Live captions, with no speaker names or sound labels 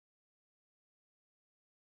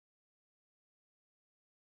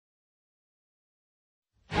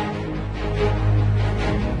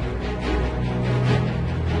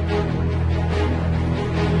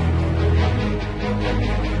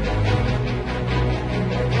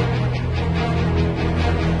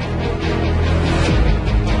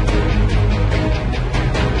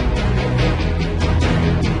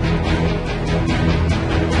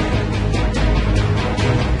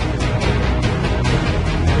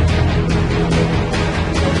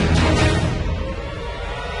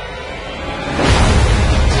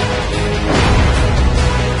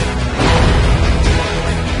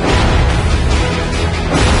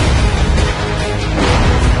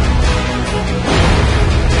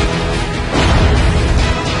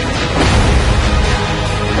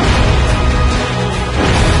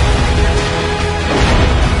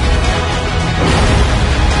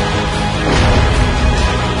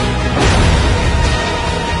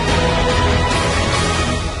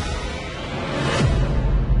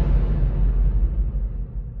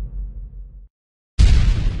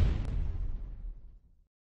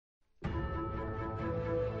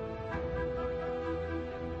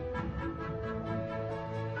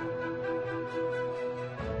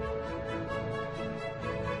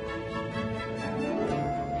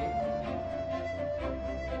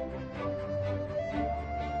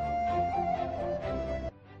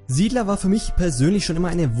Siedler war für mich persönlich schon immer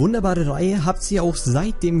eine wunderbare Reihe, hab sie auch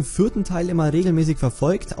seit dem 4. Teil immer regelmäßig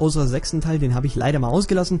verfolgt, außer 6. Teil, den habe ich leider mal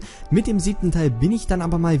ausgelassen. Mit dem 7. Teil bin ich dann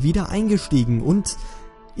aber mal wieder eingestiegen und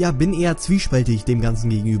ja, bin eher zwiespältig dem Ganzen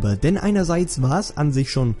gegenüber. Denn einerseits war es an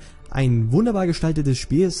sich schon ein wunderbar gestaltetes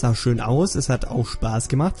Spiel, es sah schön aus, es hat auch Spaß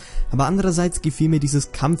gemacht, aber andererseits gefiel mir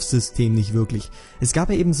dieses Kampfsystem nicht wirklich. Es gab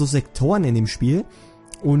ja eben so Sektoren in dem Spiel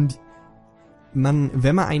und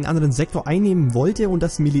wenn man einen anderen Sektor einnehmen wollte und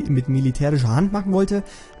das mit militärischer Hand machen wollte,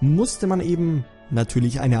 musste man eben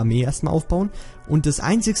natürlich eine Armee erstmal aufbauen. Und das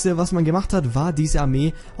Einzigste, was man gemacht hat, war diese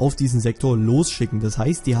Armee auf diesen Sektor losschicken. Das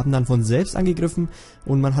heißt, die haben dann von selbst angegriffen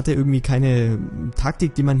und man hatte irgendwie keine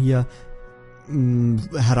Taktik, die man hier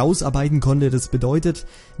herausarbeiten konnte. Das bedeutet,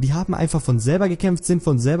 die haben einfach von selber gekämpft, sind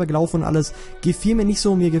von selber gelaufen und alles. Gefiel mir nicht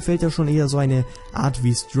so, mir gefällt ja schon eher so eine Art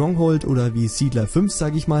wie Stronghold oder wie Siedler 5,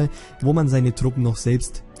 sag ich mal, wo man seine Truppen noch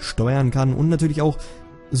selbst steuern kann und natürlich auch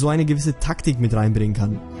so eine gewisse Taktik mit reinbringen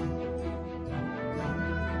kann.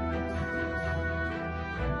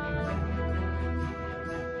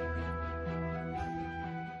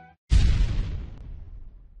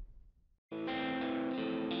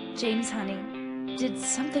 James, honey, did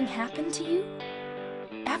something happen to you?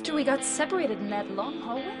 After we got separated in that long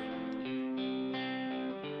hallway?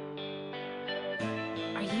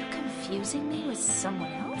 Are you confusing me with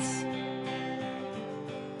someone else?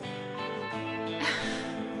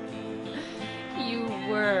 You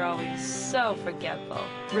were always so forgetful.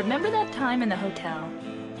 Remember that time in the hotel?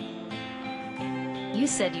 You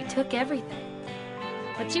said you took everything,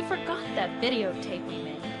 but you forgot that videotape we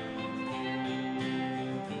made.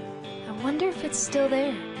 I wonder if it's still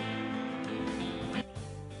there.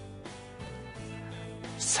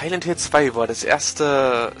 Silent Hill 2 war das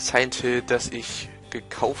erste Silent Hill, das ich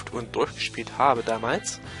gekauft und durchgespielt habe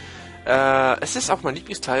damals. Es ist auch mein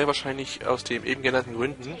Lieblingsteil, wahrscheinlich aus den eben genannten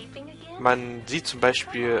Gründen. Man sieht zum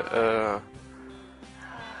Beispiel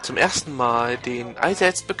zum ersten Mal den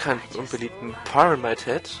allseits bekannten und beliebten Pyramid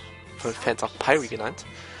Head, von Fans auch Petrie genannt.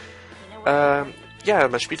 Ja,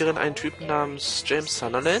 man spielt darin einen Typen namens James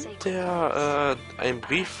Sunderland, der einen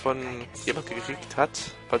Brief von jemandem gekriegt hat,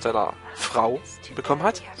 von seiner Frau bekommen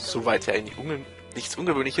hat, soweit ja eigentlich nichts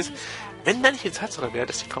Ungewöhnliches, wenn dann nicht die Tatsache wäre,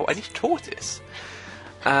 dass die Frau eigentlich tot ist.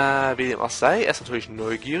 Wie dem auch sei, er ist natürlich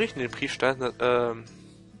neugierig, in dem Brief stand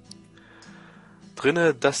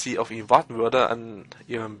drinne, dass sie auf ihn warten würde an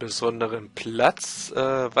ihrem besonderen Platz,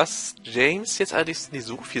 was James jetzt allerdings nicht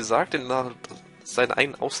so viel sagt, denn nach seiner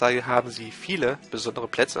eigenen Aussage haben sie viele besondere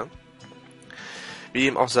Plätze. Wie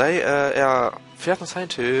dem auch sei, er fährt nach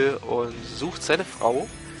Silent Hill und sucht seine Frau,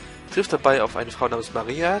 trifft dabei auf eine Frau namens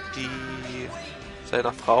Maria, die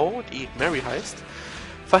seiner Frau, die Mary heißt,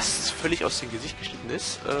 fast völlig aus dem Gesicht geschnitten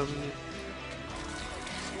ist.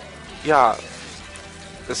 Ja,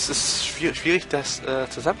 es ist schwierig, das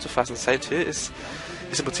zusammenzufassen. Silent Hill ist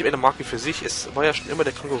im Prinzip eine Marke für sich. Es war ja schon immer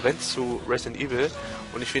der Konkurrent zu Resident Evil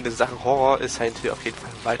und ich finde, in Sachen Horror ist Silent Hill auf jeden Fall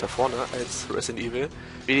weiter vorne als Resident Evil.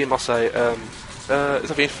 Wie dem auch sei,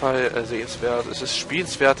 ist auf jeden Fall sehenswert. Es ist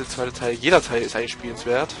spielenswert, der zweite Teil. Jeder Teil ist eigentlich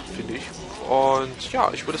spielenswert, finde ich. Und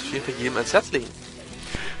ja, ich würde es auf jeden Fall jedem ans Herz legen.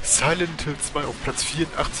 Silent Hill 2 auf Platz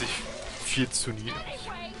 84. Viel zu niedrig.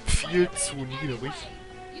 Viel zu niedrig.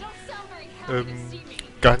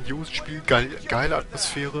 Grandioses Spiel, geile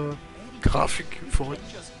Atmosphäre. Grafik für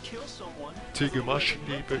heutige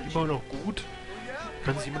Maßstäbe immer noch gut.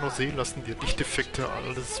 Kann sich immer noch sehen lassen. Die Lichteffekte,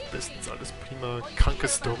 alles bestens, alles prima. Kranke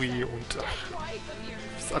Story und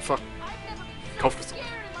ist einfach. Kauft es noch.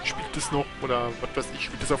 Spielt es noch oder was weiß ich,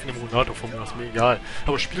 spielt es auf einem Emulator von mir, ist mir egal.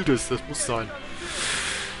 Aber spielt es, das muss sein.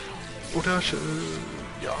 Oder,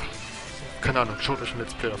 ja. Keine Ahnung, schaut euch ein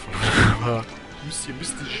Let's Play davon. Aber ihr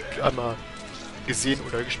müsst das Spiel einmal gesehen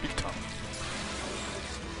oder gespielt haben.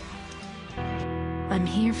 I'm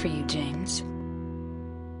here for you, James.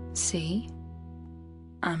 See?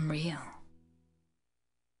 I'm real.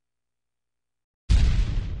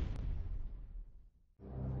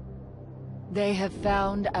 They have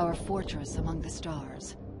found our fortress among the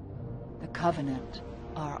stars. The Covenant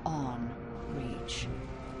are on Reach.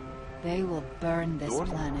 They will burn this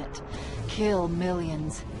planet, kill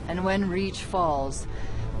millions, and when Reach falls,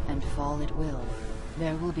 and fall it will,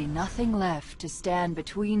 there will be nothing left to stand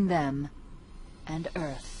between them and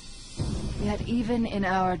Earth. Yet even in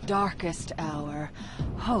our darkest hour,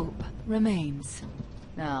 hope remains.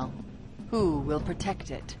 Now, who will protect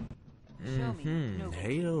it?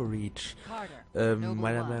 Halo Reach.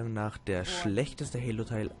 Meiner Meinung nach der schlechteste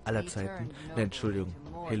Halo-Teil aller Zeiten. Ne, Entschuldigung,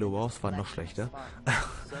 Halo Wars war noch schlechter.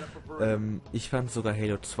 Ich fand sogar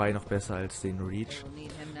Halo 2 noch besser als den Reach.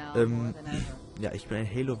 Ja, ich bin ein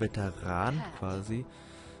Halo-Veteran quasi.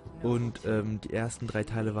 Und die ersten 3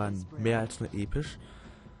 Teile waren mehr als nur episch.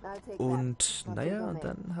 Und naja, und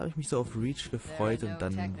dann habe ich mich so auf Reach gefreut und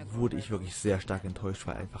dann wurde ich wirklich sehr stark enttäuscht,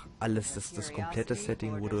 weil einfach alles, das komplette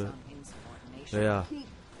Setting wurde, naja,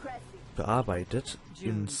 bearbeitet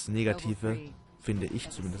ins Negative, finde ich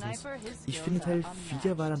zumindest. Ich finde Teil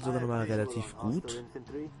 4 war dann sogar nochmal relativ gut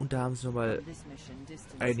und da haben sie nochmal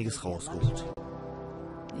einiges rausgeholt.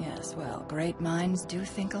 Yes, well, great minds do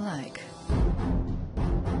think alike.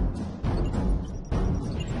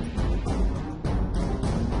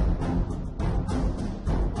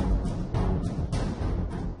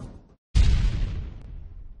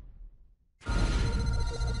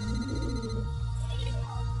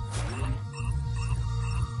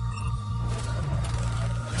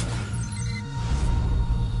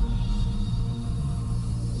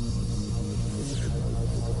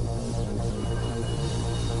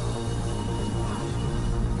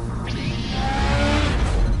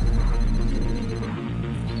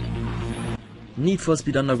 Need for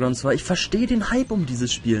Speed Underground 2, ich verstehe den Hype um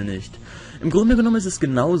dieses Spiel nicht. Im Grunde genommen ist es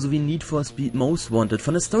genauso wie Need for Speed Most Wanted.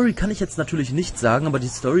 Von der Story kann ich jetzt natürlich nichts sagen, aber die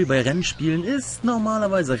Story bei Rennspielen ist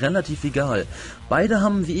normalerweise relativ egal. Beide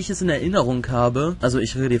haben, wie ich es in Erinnerung habe, also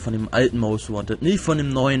ich rede hier von dem alten Most Wanted, nicht von dem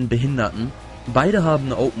neuen Behinderten. Beide haben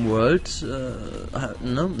eine Open World,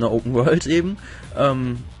 eine Open World eben.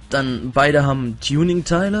 Dann beide haben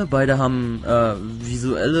Tuning-Teile, beide haben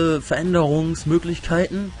visuelle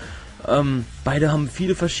Veränderungsmöglichkeiten. Beide haben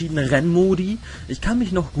viele verschiedene Rennmodi. Ich kann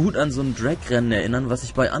mich noch gut an so ein Drag-Rennen erinnern, was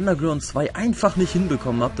ich bei Underground 2 einfach nicht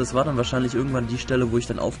hinbekommen habe. Das war dann wahrscheinlich irgendwann die Stelle, wo ich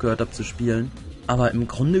dann aufgehört habe zu spielen. Aber im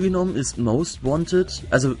Grunde genommen ist Most Wanted,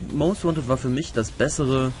 also Most Wanted war für mich das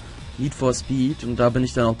bessere Need for Speed und da bin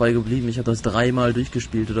ich dann auch bei geblieben. Ich habe das 3-mal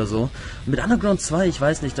durchgespielt oder so. Mit Underground 2, ich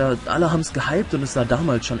weiß nicht, da alle haben es gehypt und es sah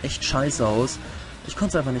damals schon echt scheiße aus. Ich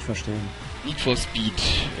konnte es einfach nicht verstehen. Need for Speed,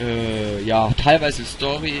 ja, teilweise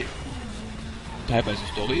Story,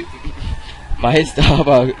 meist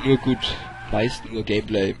aber nur gut, meist nur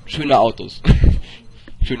Gameplay, schöne Autos,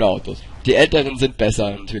 schöne Autos. Die älteren sind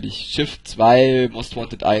besser natürlich, Shift 2, Most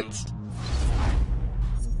Wanted 1.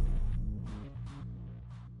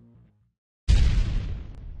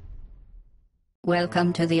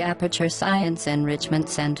 Welcome to the Aperture Science Enrichment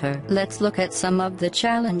Center. Let's look at some of the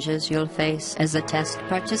challenges you'll face as a test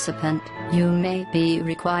participant. You may be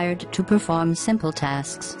required to perform simple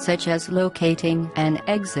tasks, such as locating an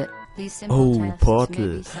exit. Oh,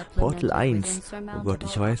 Portal 1. Oh Gott,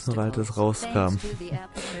 ich weiß noch, als es rauskam.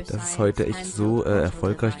 Dass es heute echt so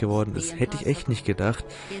erfolgreich geworden ist, hätte ich echt nicht gedacht.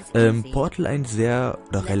 Portal 1 sehr,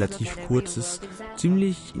 oder relativ kurzes,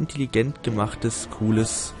 ziemlich intelligent gemachtes,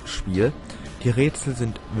 cooles Spiel. Die Rätsel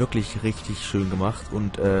sind wirklich richtig schön gemacht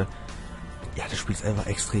und ja, das Spiel ist einfach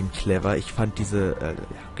extrem clever. Ich fand diese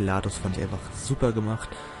GLaDOS fand ich einfach super gemacht.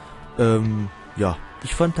 Ja,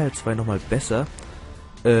 ich fand Teil 2 nochmal besser.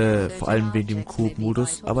 Vor allem wegen dem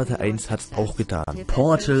Coop-Modus, aber Teil 1 hat's auch getan.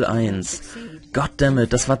 Portal 1.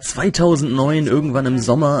 Goddammit, das war 2009 irgendwann im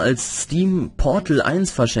Sommer, als Steam Portal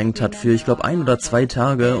 1 verschenkt hat für, ich glaube, 1 oder 2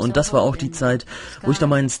 Tage. Und das war auch die Zeit, wo ich da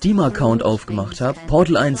meinen Steam-Account aufgemacht habe.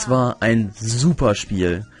 Portal 1 war ein super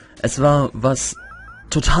Spiel. Es war was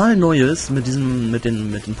total Neues mit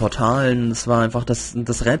den Portalen. Es war einfach, das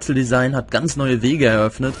Rätseldesign hat ganz neue Wege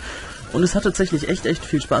eröffnet. Und es hat tatsächlich echt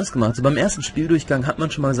viel Spaß gemacht. So beim ersten Spieldurchgang hat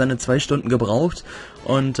man schon mal seine 2 Stunden gebraucht.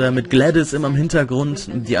 Und mit Gladys immer im Hintergrund,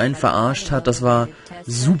 die einen verarscht hat, das war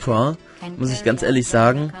super, muss ich ganz ehrlich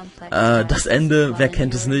sagen. Das Ende, wer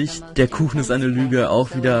kennt es nicht? Der Kuchen ist eine Lüge,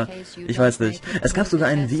 auch wieder, ich weiß nicht. Es gab sogar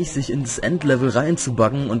einen Weg, sich ins Endlevel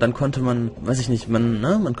reinzubuggen und dann konnte man, weiß ich nicht,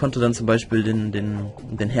 man konnte dann zum Beispiel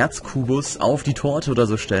den Herzkubus auf die Torte oder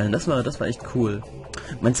so stellen. Das war echt cool.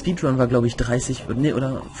 Mein Speedrun war, glaube ich,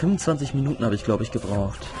 25 Minuten habe ich, glaube ich,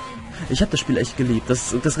 gebraucht. Ich habe das Spiel echt geliebt.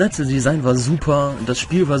 Das Rätseldesign war super, das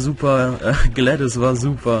Spiel war super, Gladys war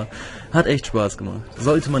super. Hat echt Spaß gemacht.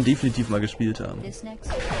 Sollte man definitiv mal gespielt haben.